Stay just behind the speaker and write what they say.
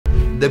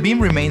The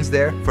beam remains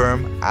there,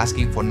 firm,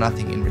 asking for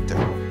nothing in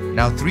return.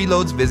 Now 3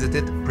 loads visit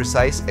it,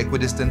 precise,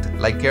 equidistant,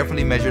 like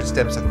carefully measured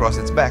steps across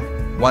its back.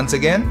 Once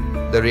again,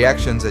 the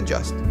reactions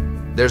adjust.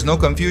 There's no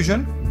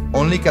confusion,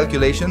 only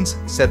calculations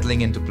settling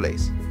into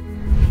place.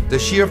 The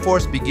shear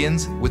force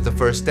begins with the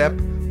first step.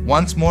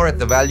 Once more at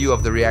the value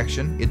of the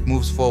reaction, it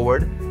moves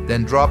forward,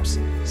 then drops,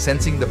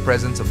 sensing the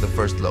presence of the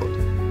first load.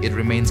 It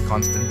remains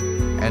constant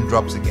and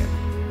drops again,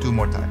 2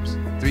 more times.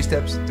 3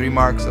 steps, 3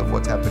 marks of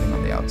what's happening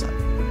on the outside.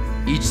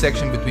 Each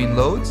section between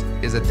loads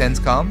is a tense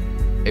calm,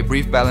 a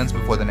brief balance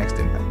before the next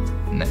impact.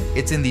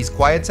 It's in these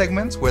quiet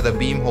segments where the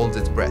beam holds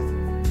its breath.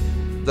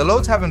 The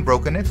loads haven't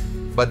broken it,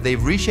 but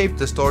they've reshaped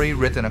the story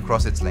written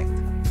across its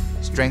length.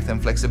 Strength and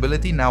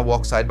flexibility now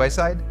walk side by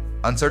side,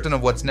 uncertain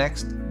of what's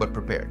next, but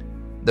prepared.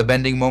 The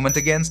bending moment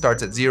again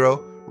starts at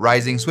 0,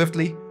 rising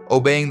swiftly,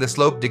 obeying the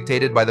slope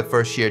dictated by the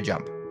first shear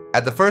jump.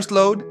 At the first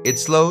load, it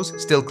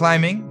slows, still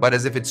climbing, but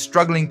as if it's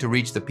struggling to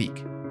reach the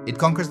peak. It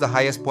conquers the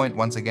highest point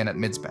once again at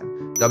midspan,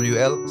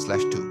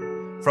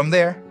 WL/2. From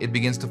there, it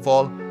begins to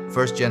fall,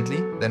 first gently,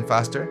 then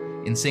faster,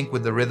 in sync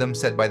with the rhythm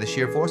set by the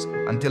shear force,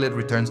 until it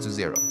returns to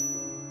 0.